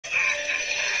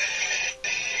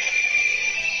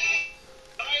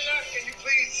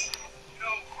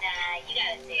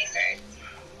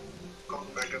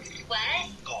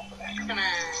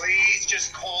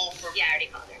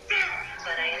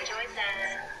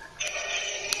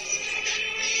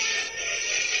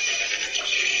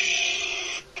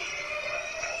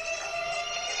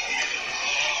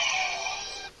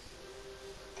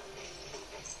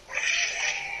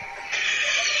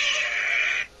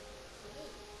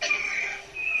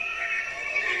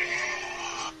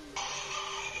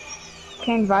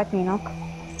Can invite me, Knock.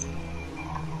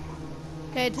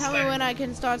 Okay, tell me when I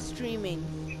can start streaming.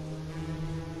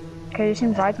 Okay, just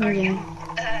invite me in.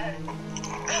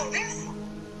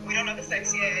 We don't know the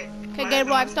sex yet. Okay,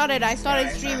 Gabriel, I started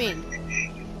streaming.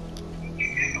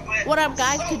 What up,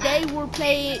 guys? Today we're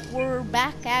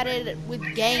back at it with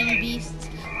Gang Beasts,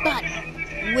 but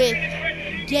with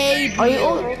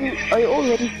Gabriel. Are you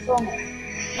already filming?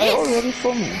 Are you already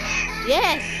filming?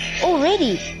 Yes.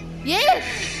 Already? Yes.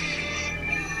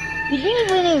 You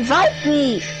didn't even invite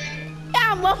me.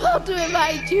 Yeah, I'm about to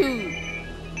invite you.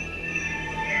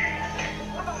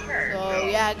 So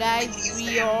yeah, guys,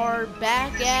 we are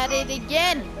back at it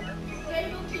again.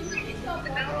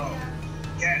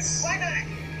 Yes. Why not?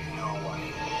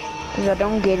 Because I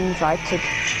don't get invited.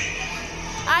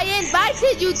 I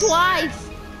invited you twice.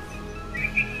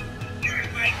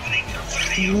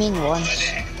 You mean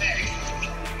once?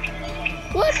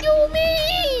 What do you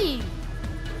mean?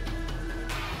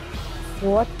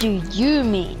 What do you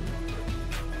mean?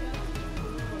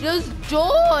 Just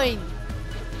join.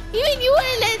 Even you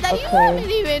and Linda, you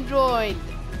haven't even joined.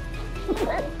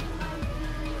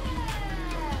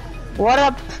 What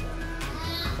up?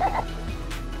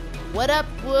 What up?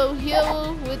 We're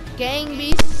here with Gang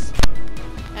Beasts,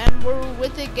 and we're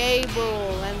with the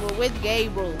Gabriel, and we're with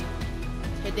Gabriel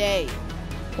today.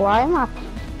 Why am I?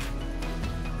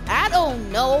 I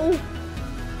don't know.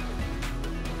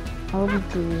 I'll be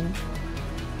doing.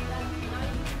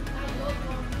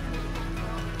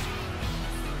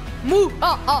 Move!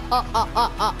 Now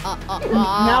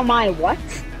my what?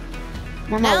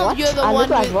 Now what? you're the I one.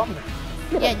 look like Vomit.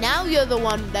 Yeah, now you're the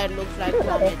one that looks like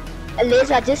Vomit.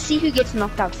 Eliza, just see who gets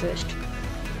knocked out first.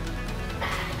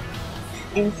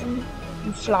 And see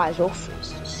who flies off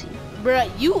first. To see. Bruh,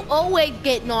 you always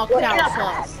get knocked out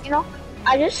first. You know,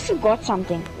 I just forgot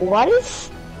something. What if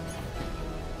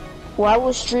while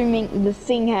we're streaming the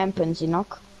thing happens, you know?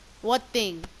 What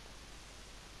thing?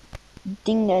 The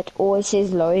thing that always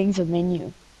says loading the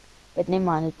menu. But never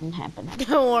mind, it didn't happen.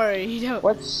 Don't worry. Don't.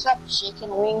 What's up,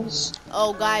 chicken wings?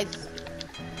 Oh, guys.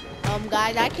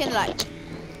 Guys, I can like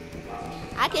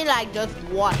just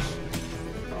watch.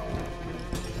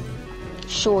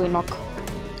 Sure, Enoch.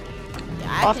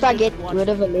 Yeah, After I get rid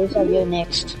of Eliza, you're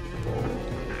next.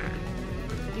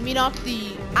 You mean after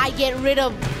I get rid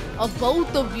of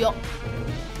both of you?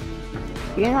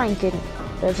 You're not kidding.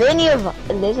 If any of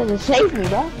Eliza to save me,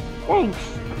 bro. Thanks.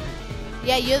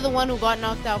 Yeah, you're the one who got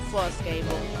knocked out first,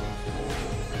 Gable.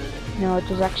 No, it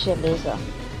was actually Eliza.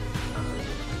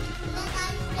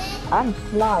 I'm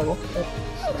fly off it.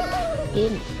 He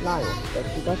didn't fly off it,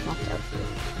 he got knocked out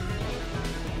first.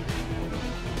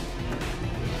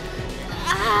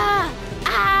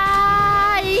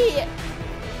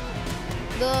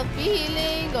 The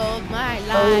feeling of my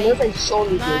life. Oh, Eliza is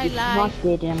surely my dead. He's life. not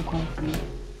dead, I'm confused.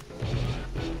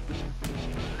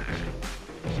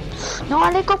 No,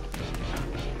 I let go.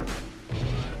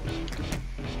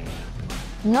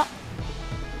 No.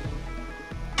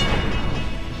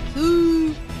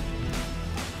 Ooh.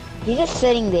 He's just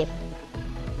sitting there.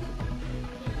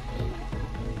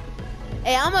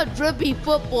 Hey, I'm a drippy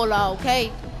footballer,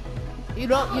 okay? You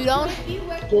don't. You're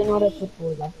not a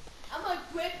footballer. I'm a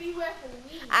drippy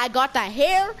referee. I got the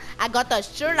hair, I got the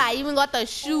shirt, I even got the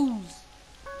shoes.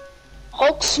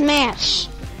 Hulk smash.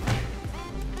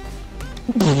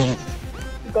 You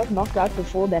got knocked out for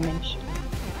 4 damage.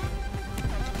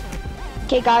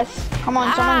 Okay, guys, come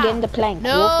on, someone get in the plank.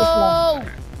 No!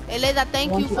 Eliza,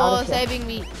 thank you for out of here. saving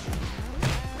me.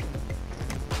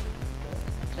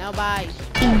 Now bye.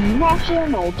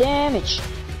 Emotional damage.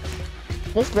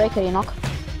 This breaker, you knock.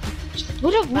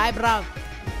 Bye, bruv.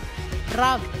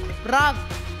 Bruv.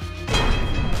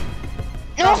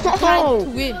 No! Trying to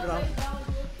win, bro.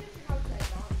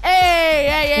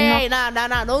 Hey, nah,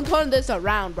 don't turn this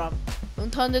around, bro.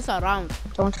 Don't turn this around.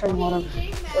 Don't turn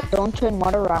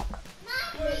mod around.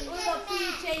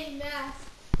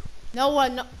 No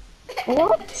one, no.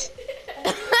 What?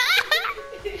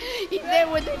 He's there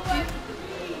with the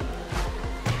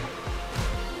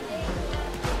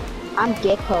I'm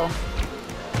Gecko.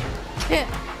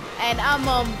 and I'm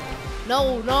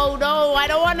no, I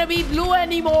don't want to be blue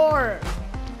anymore.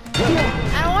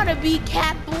 I don't want to be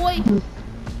cat boy.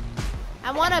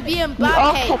 I want to be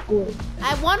Mbappe.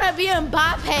 I want to be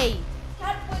Mbappe.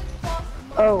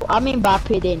 Oh, I'm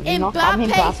Mbappe then. You know, I'm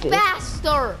Mbappe's Mbappe.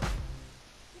 faster.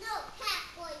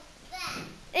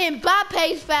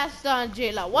 Mbappe's faster,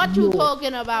 Angela. What you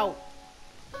talking about?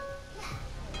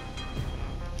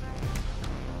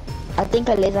 I think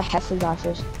Eliza has to die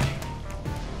first.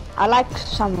 I like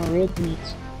some red meat.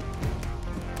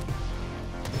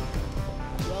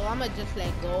 Well, I'ma just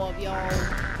let go of y'all.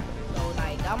 So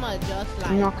I'ma just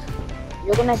like.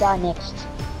 You're gonna die next.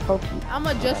 Hope you.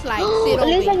 I'ma just like sit over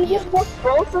Listen, you here. just walked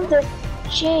both of the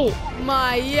shit.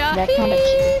 Maya, That's not a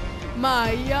cheat.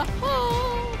 Maya,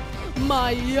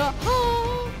 Maya,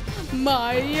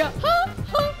 Maya,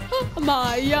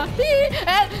 Maya,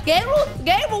 Gabriel,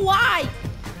 Gabriel, why?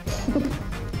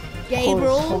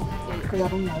 Gabriel, Because I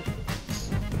don't like it.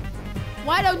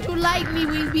 why don't you like me?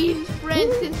 We've been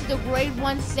friends since the grade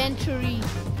 1 century.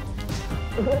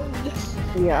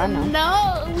 Yeah, I know.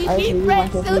 No, we've I been really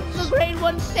friends want to since the grade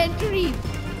 1 century.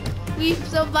 We've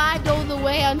survived all the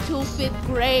way until 5th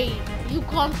grade. You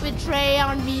can't betray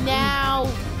on me now.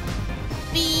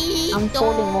 I'm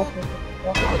falling off.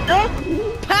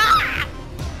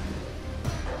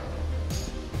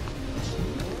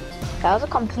 That was a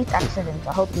complete accident.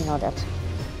 I hope you know that.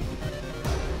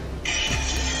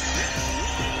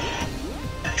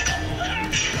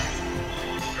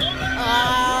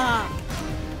 Ah.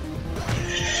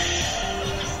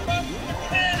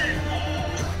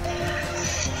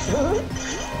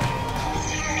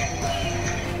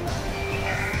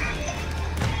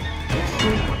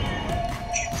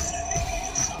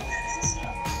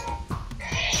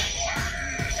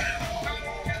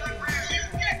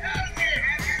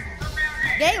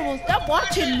 Gabriel, stop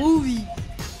watching movies.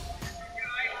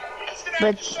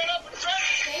 But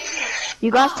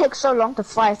you guys take so long to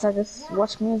fight. I just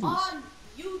watch movies. On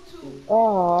YouTube.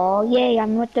 Oh, yay!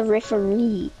 I'm with the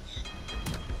referee.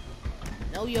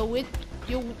 No, you're with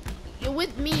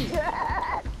me.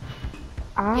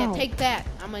 Ow. Yeah, take that.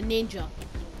 I'm a ninja.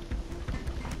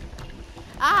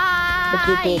 But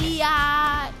you did.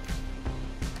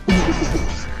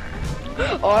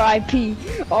 R.I.P.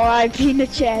 R.I.P. in the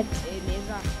chat.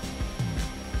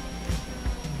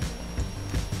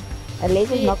 At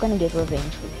least he's not gonna get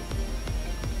revenge for me.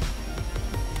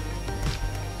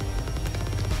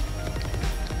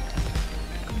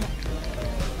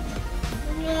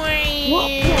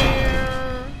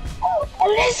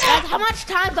 Guys, how much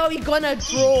time are we gonna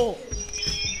draw?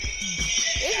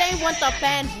 This ain't what the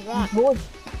fans want.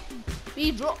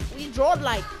 We drawed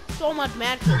like so much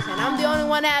matches, and I'm the only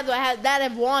one that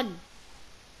have won.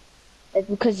 It's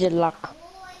because you're luck.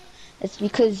 It's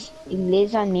because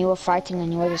Liz and me were fighting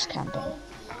and you were just camping.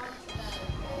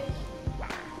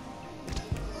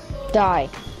 Die.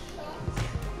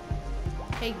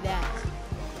 Take that.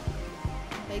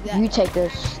 Take that. You take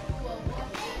this.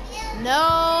 No.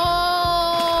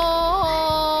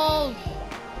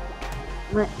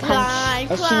 Climb,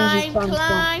 climb,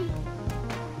 climb.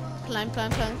 Climb,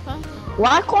 climb, climb, climb.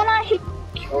 Why can't I hit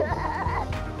you?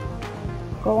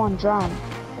 Go on, drown.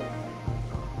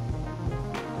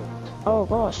 Oh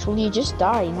gosh, will you just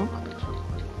die, you know?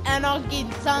 Anarchy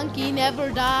Sunky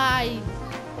never dies.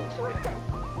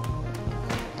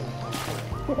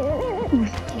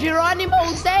 Geronimo,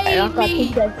 save me! I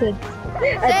think that's it.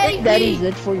 I think that is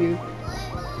it for you.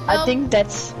 I think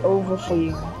that's over for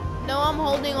you. No, I'm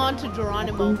holding on to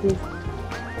Geronimo.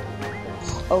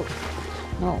 Oh,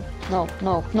 no, no,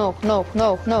 no, no, no,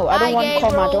 no, no. I don't want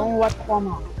comma. I don't want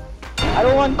comma. I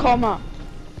don't want comma.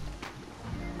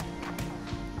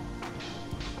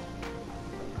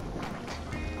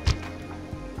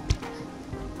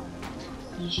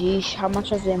 Jeez, how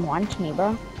much of them want me,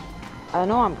 bro? I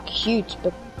know I'm cute,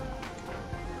 but...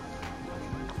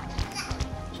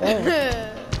 Sure.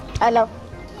 Hello.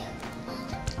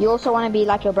 You also want to be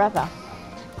like your brother?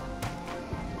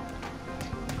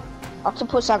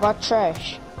 Octopus, I got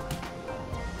trash.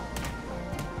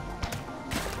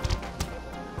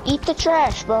 Eat the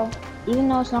trash, bro. Even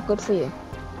though it's not good for you.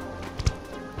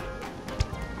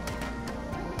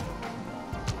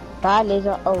 Bye,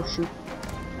 laser. Oh, shoot.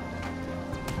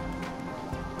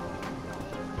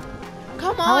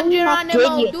 Come on,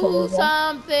 Geronimo, do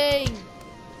something!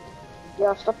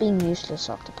 Yeah, stop being useless,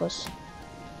 Octopus.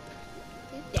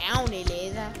 Sit down,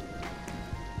 Eliza.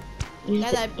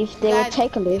 If they would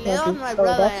take a laser,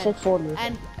 that's it for you.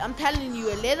 And I'm telling you,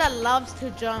 Eliza loves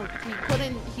to jump.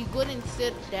 He couldn't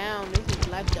sit down if his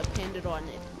life depended on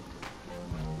it.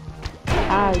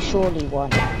 I surely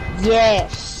won.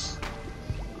 Yes!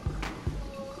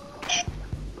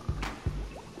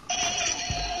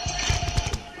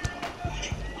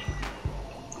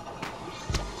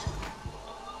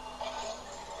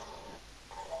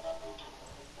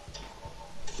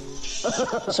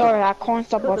 Sorry, I can't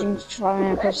stop watching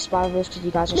Trying to Press Survivors because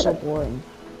you guys are so boring.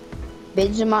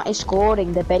 Benzema is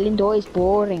scoring, the Ballon d'Or is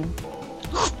boring.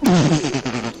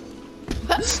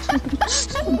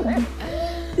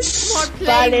 Smart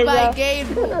played by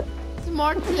Gabriel.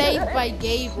 Smart played by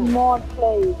Gabriel. Smart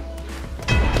played.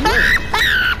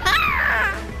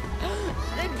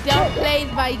 Dumb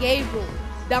played by Gabriel.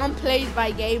 dumb plays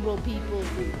by Gabriel, people.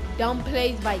 Dumb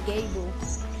plays by Gabriel.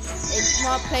 And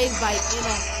smart plays by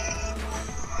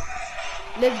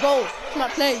Let's go.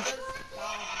 Smart plays.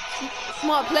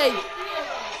 Smart plays.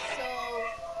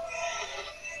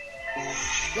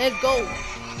 Let's go.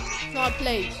 Smart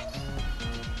plays.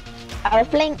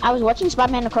 I was watching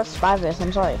Spider-Man Across the Spider-Verse,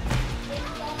 I'm sorry.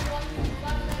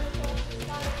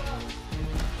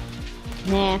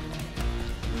 Nah.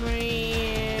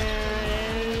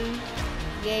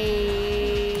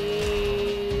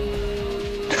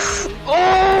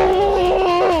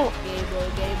 Oh!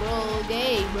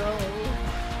 Gabriel.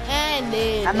 And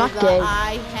then I'm not gay.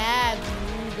 I have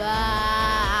you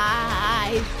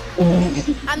guys.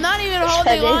 I'm not even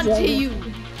holding on to you.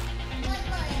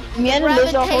 Me and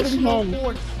Liz are holding hands.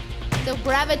 Force. The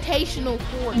gravitational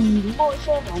force.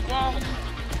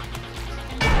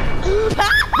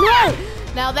 No!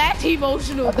 Now that's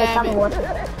emotional, Okay, damn it.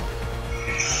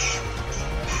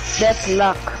 That's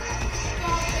luck.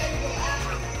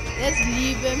 Let's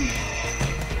leave him.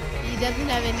 He doesn't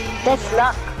have any. That's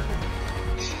luck.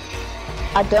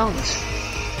 I don't.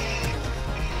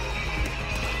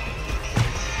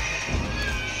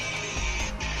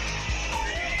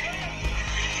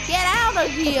 Get out of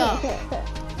here!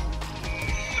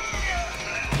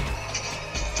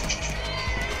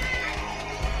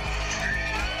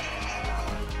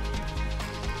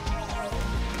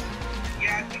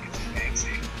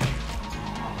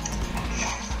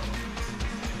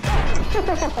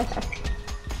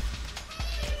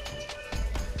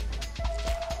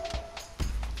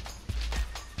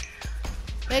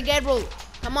 Hey Gabriel,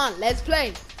 come on, let's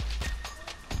play.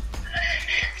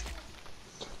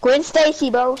 Gwen Stacy,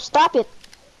 bro, stop it.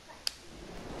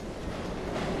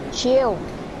 Chill.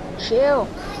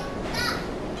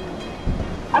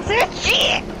 I said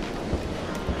chill.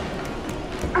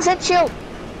 I said chill.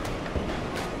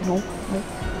 No.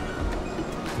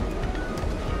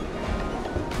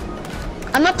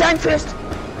 I'm not dying first.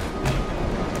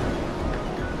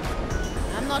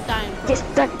 I'm not dying. Just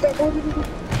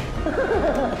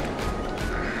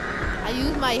I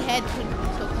use my head to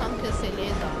conquer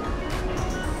Cladea.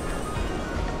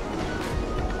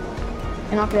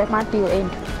 And that might be your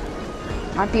end.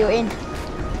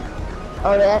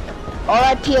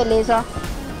 Alright, Pia Laser.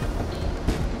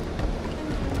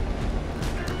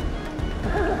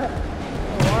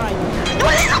 Alright.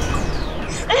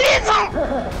 Laser!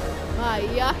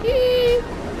 Yahoo!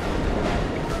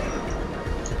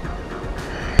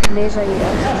 Laser, you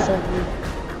guys so good.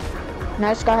 Now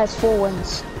this guy has 4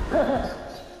 wins.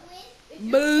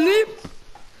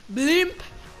 Blimp.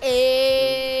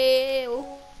 Ew.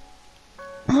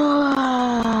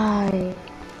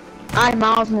 I'm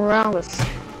Miles Morales.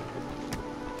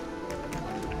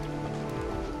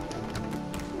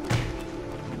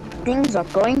 Things are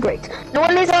going great. No,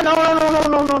 Lisa, no.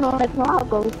 That's not how it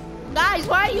goes. Guys,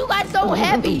 why are you guys so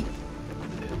heavy?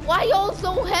 Why y'all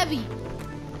so heavy?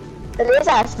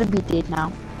 Lisa has to be dead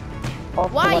now.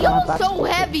 Why y'all so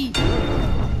heavy?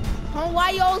 Huh? Why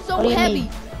y'all so heavy?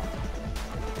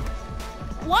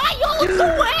 Why y'all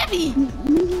so heavy?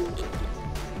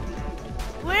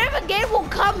 Wherever Gabriel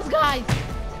comes, guys.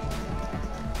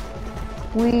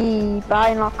 We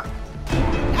buy knock.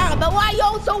 Ah, but why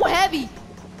y'all so heavy?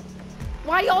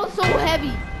 Why y'all so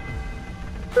heavy?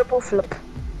 Triple flip.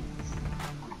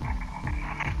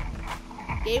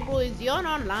 Gabriel, is Yon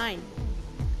online?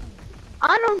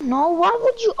 I don't know. Why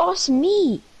would you ask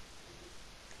me?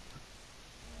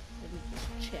 Let me just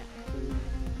check.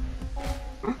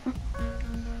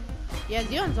 Yeah,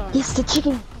 Zion's on. Yes, the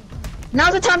chicken.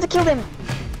 Now's the time to kill them.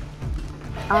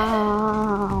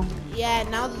 Oh. Yeah,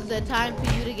 now's the time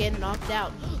for you to get knocked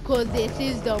out. Cause this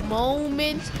is the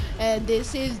moment and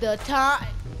this is the time.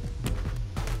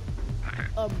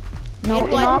 No,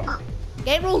 knock.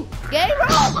 Gabriel!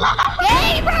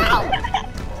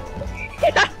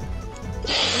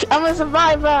 I'm a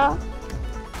survivor.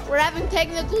 We're having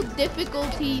technical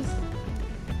difficulties.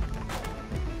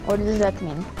 What does that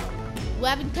mean? We're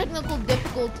having technical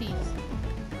difficulties.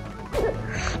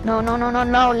 No,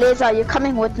 Liza, you're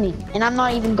coming with me, and I'm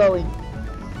not even going.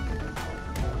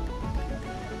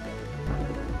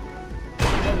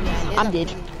 I'm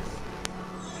dead.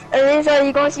 Liza,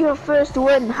 you got your first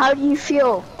win. How do you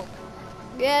feel?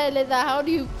 Yeah, Liza, how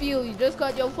do you feel? You just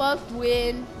got your first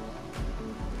win.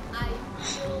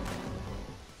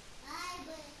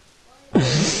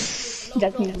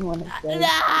 Doesn't even want to say.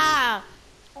 Nah!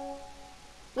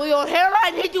 Well, your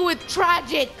hairline hit you with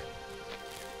tragic.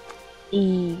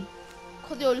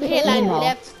 Cause your hairline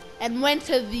left and went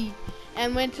to the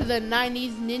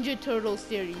 90s Ninja Turtle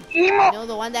series. You know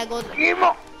the one that goes.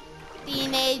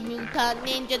 Teenage Mutant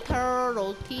Ninja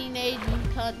Turtles. Teenage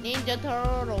Mutant Ninja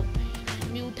Turtles.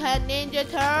 Mutant Ninja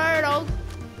Turtles.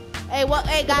 Hey, what?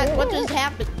 Hey, guys, what just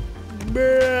happened?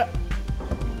 Bruh.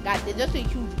 Guys, there's just a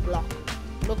huge block.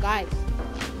 Look, guys.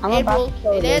 Hey, bro,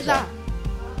 there's a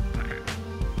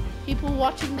people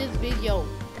watching this video.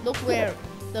 Look where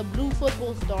the blue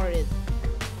football star is.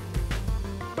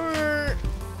 Brr.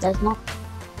 That's not.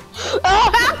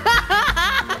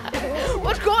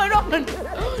 What's going on?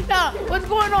 Nah, what's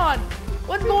going on?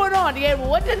 What's going on, Gabriel?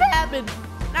 What just happened?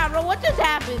 Nah, bro, what just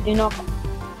happened? You know,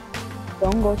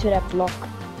 don't go to that block.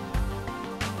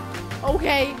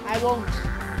 Okay, I won't.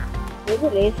 Where's the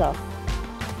laser?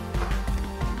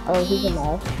 Oh, he's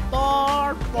alive.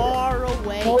 Far, far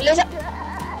away. No laser.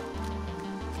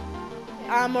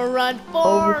 I'ma run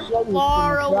far,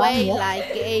 far run, away yeah.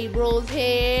 like Gabriel's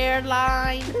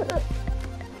hairline.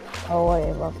 Oh,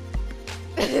 whatever.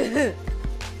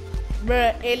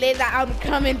 Bruh, hey, laser, I'm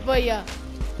coming for ya.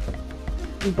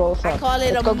 We both I are. call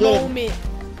it Let's a go get him. moment.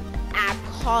 I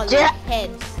call it Yeah.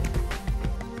 heads.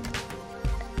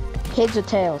 Heads or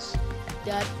tails?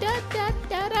 Da, da, da,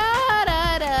 da, da,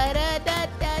 da, da, da, da,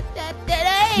 da, da, da.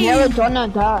 Hey! Maradona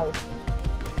died.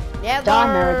 Never. Die,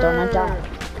 Maradona, die.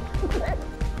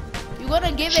 You're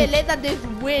gonna give it later this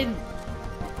win.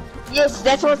 Yes,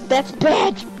 that's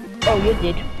bad. Oh, you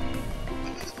did.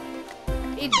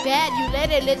 It's bad. You let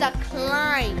it later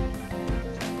climb.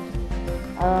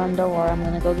 Don't worry, I'm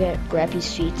gonna go grab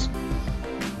his feet.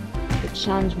 It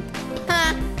sounds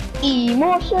Ha.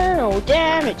 emotional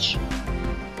damage.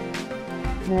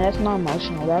 No, that's not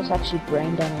emotional. That's actually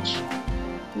brain damage.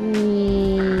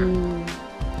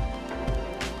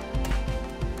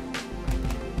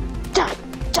 Die,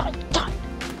 die, die,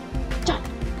 die.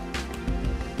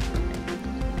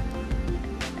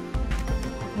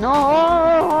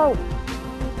 No!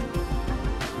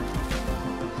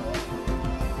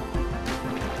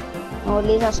 Oh,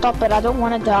 Lisa, stop it. I don't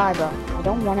want to die, bro. I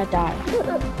don't want to die.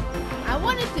 I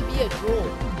want it to be a draw.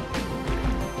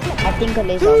 I think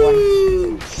Lisa won.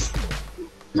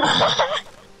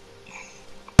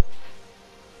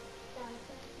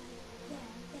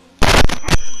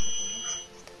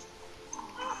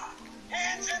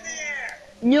 Hands in the air.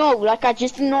 No, like I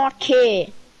just do not care.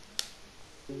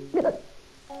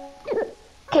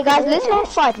 Okay, guys, let's not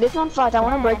fight. Let's not fight. I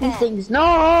want to break these things.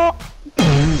 No!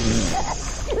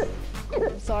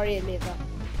 I'm sorry, Eleva.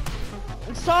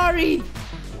 I'm sorry.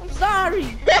 I'm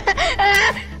sorry.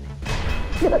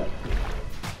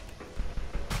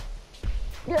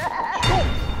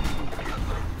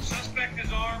 Suspect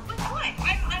is armed. What?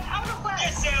 I'm out of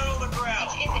arrest. Get down on the ground.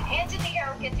 Hands in the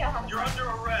air. Get down. You're under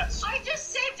arrest. I just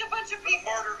saved a bunch of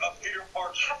people. Murder of Peter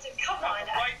Parker. Captain, come on.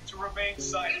 The right to remain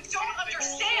silent. You don't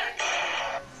understand.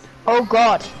 Oh,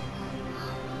 God.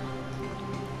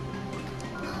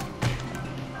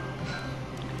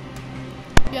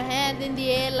 Your hand in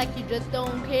the air like you just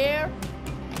don't care.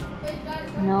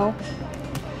 No.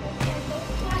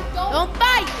 Don't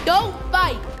fight. Don't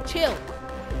fight. Chill.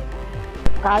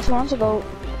 Guys, who wants to go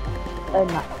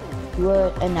do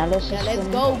an analysis? Yeah, let's for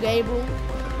me? go, Gabriel.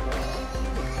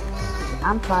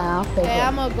 I'm fine. I'll take Okay, it.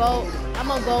 I'm gonna go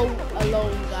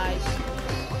alone, guys.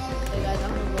 Hey guys,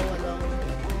 I'm gonna go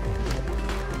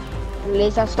alone.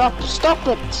 Lisa, stop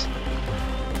it.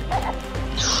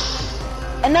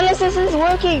 Analysis is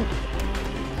working.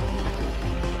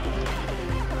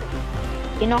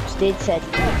 Enox did said.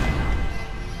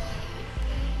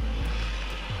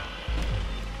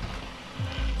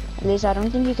 Lisa, I don't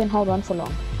think you can hold on for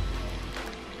long.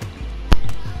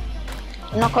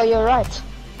 Enoch, you're right.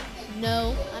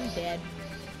 No, I'm dead.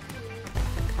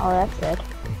 Oh, that's dead.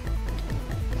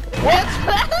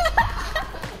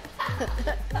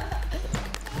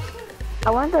 I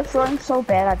wanted to throw him so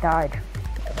bad I died.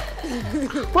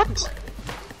 What?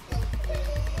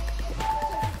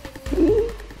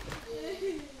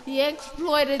 He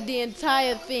exploited the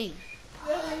entire thing.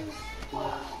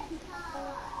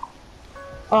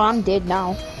 Oh, I'm dead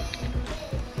now.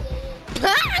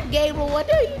 Gabriel, what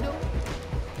are you doing?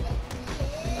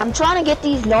 I'm trying to get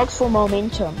these logs for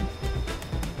momentum.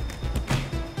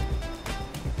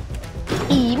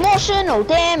 Emotional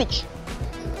damage.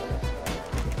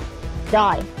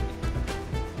 Die.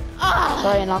 Ah,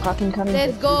 Sorry, Enoch, I can come in.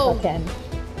 Let's go. If I can.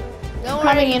 don't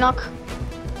Coming, worry. Enoch.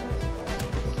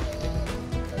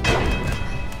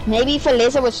 Maybe if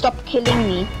Eliza would stop killing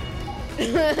me.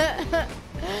 Did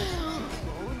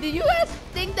you guys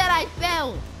think that I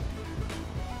fell?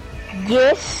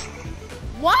 Yes.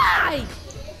 Why?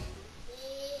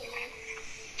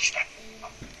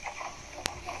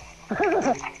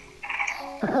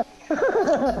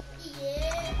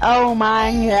 Oh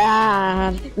my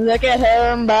god. Look at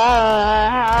him, boy.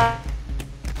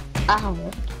 Ow.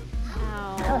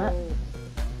 Ow.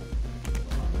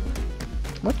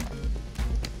 What?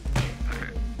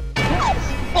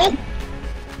 Oh.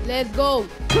 Let's go.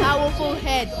 Powerful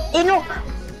head. Enoch.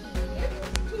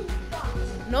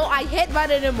 No, I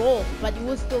headbutted him off, but he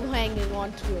was still hanging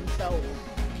on to himself.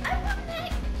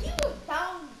 He was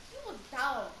down. He was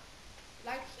down.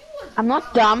 Like he was. I'm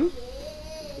not dumb.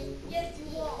 Yes,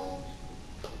 you are.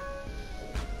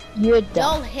 You're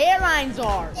dumb. No, hairlines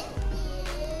are.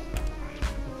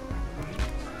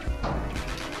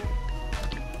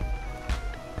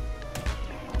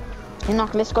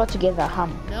 Enoch, let's go together.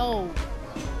 No.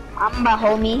 Hamba,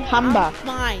 homie. Hamba. I'm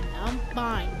fine. I'm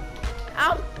fine.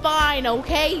 I'm fine,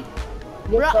 okay?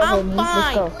 Bro, Let's go, I'm homie.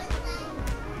 fine. Let's go.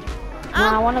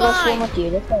 I wanna go swim with you.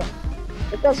 Let's go.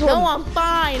 Let's go swim. No, I'm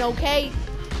fine, okay?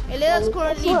 Elia's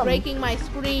currently swim. breaking my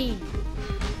screen.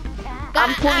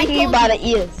 I'm pulling you by the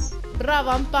ears. Bruv,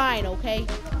 I'm fine, okay?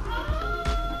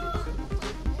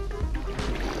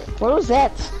 What was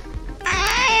that?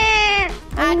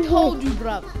 I told you,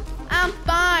 bruv. I'm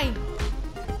fine.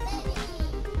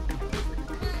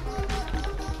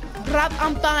 Bruv,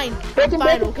 I'm fine. I'm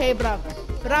fine, okay, bruv?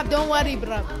 Bruv, don't worry,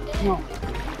 bruv. No.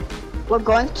 We're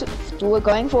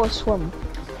going for a swim.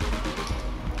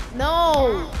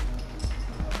 No.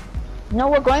 No,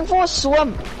 we're going for a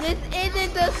swim. This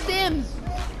isn't The Sims.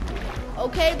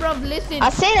 Okay, bruv, listen. I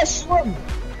said a swim.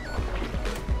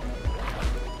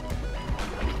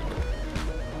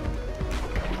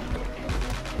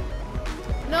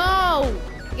 No.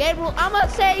 Gabriel, I'ma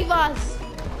save us.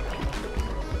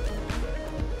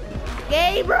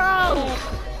 Gabriel.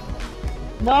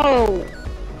 No.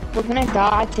 We're gonna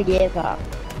die together.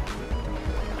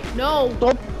 No.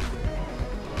 Stop.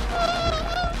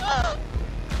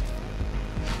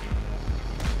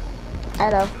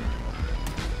 Hello.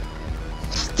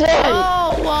 Stay.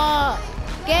 No.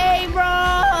 Gabriel.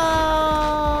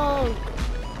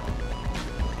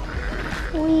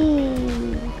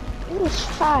 It was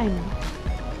fine.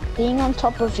 Being on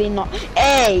top of it, not.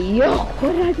 Hey, yo,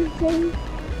 what did I just say?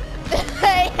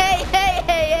 Hey, hey, hey,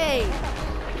 hey, hey.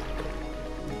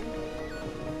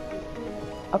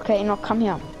 Okay, no, come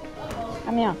here.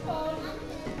 Come here.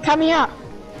 Come here.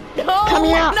 No, Come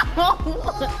here. no.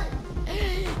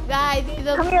 Guys, he's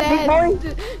Come here, big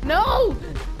obsessed. No.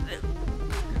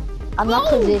 I'm not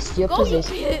possessed, you're Go,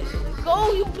 possessed.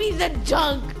 Go, you piece of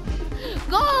junk.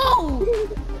 Go.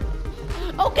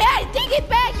 Okay, I take it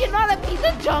back. You're not a piece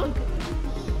of junk.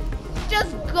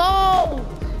 Just go.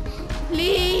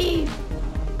 Please.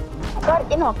 I got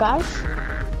it, Enoch, guys.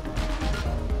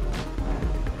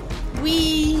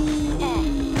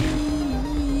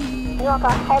 Enoch,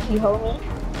 I have you, homie.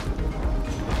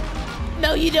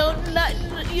 No, you don't.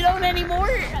 You don't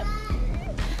anymore.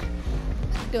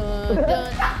 Dun,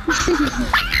 dun.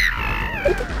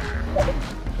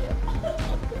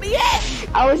 Yes!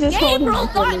 I was just Gabriel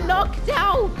holding got you. knocked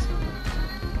out.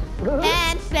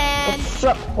 Handstand. What's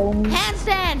up, homie?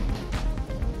 Handstand.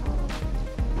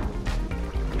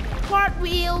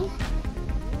 Cartwheel.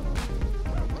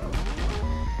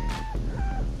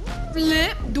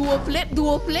 Flip. Do a flip. Do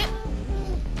a flip.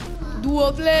 Do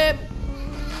a flip.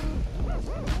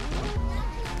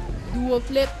 Do a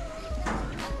flip.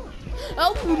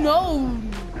 Oh no.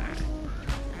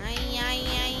 Ay, ay,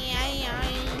 ay, ay,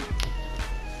 ay.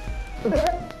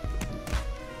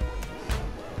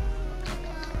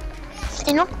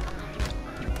 Enoch.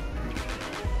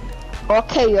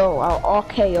 RKO, I'll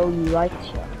RKO you right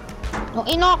here. No,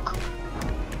 Enoch.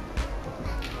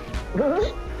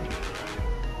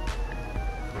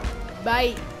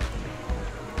 Bye.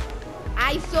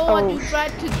 I saw what you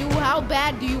tried to do. How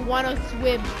bad do you want to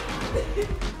swim?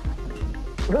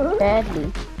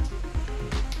 Badly.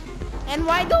 And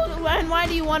why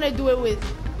do you want to do it with?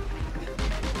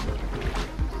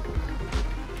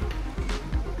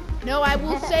 No, I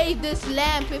will save this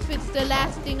lamp if it's the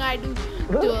last thing I do.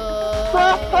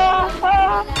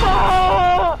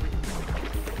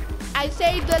 I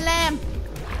saved the lamp.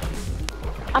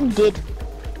 I'm dead.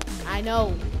 I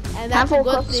know. And Time that's for a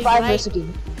good thing, right?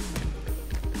 again.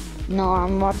 No,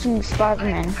 I'm watching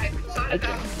Spider-Man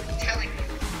again. Telling you.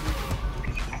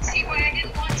 You can see why I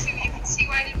didn't want to. You can see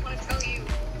why I didn't want to tell you.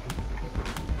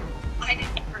 I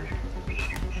didn't murder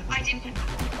Peter. I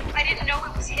didn't know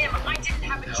it was him. I didn't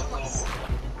have a choice.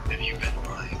 Have you been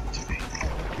lying to me?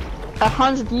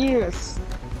 100 years.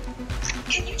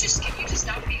 Can you just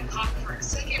not be a cop for a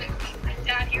second and be my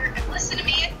dad here and listen to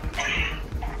me?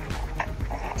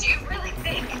 Do you really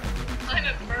think I'm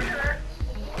a murderer?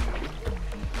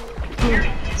 You're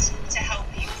in this to help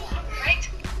people, right?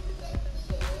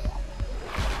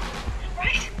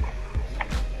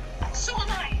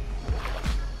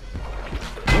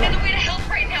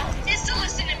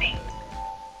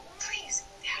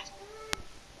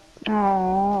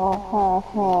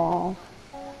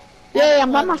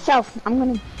 I'm by myself. I'm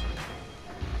gonna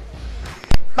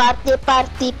party,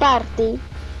 party, party,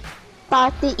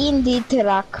 party in the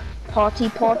truck. Party,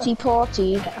 party,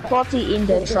 party, party in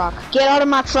the truck. Get out of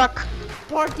my truck.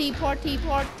 Party, party,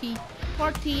 party,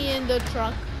 party in the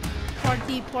truck.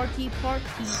 Party, party,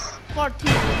 party, party.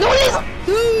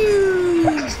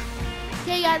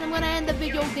 Okay guys, I'm gonna end the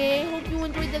video there. Hope you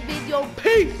enjoyed the video.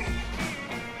 Peace.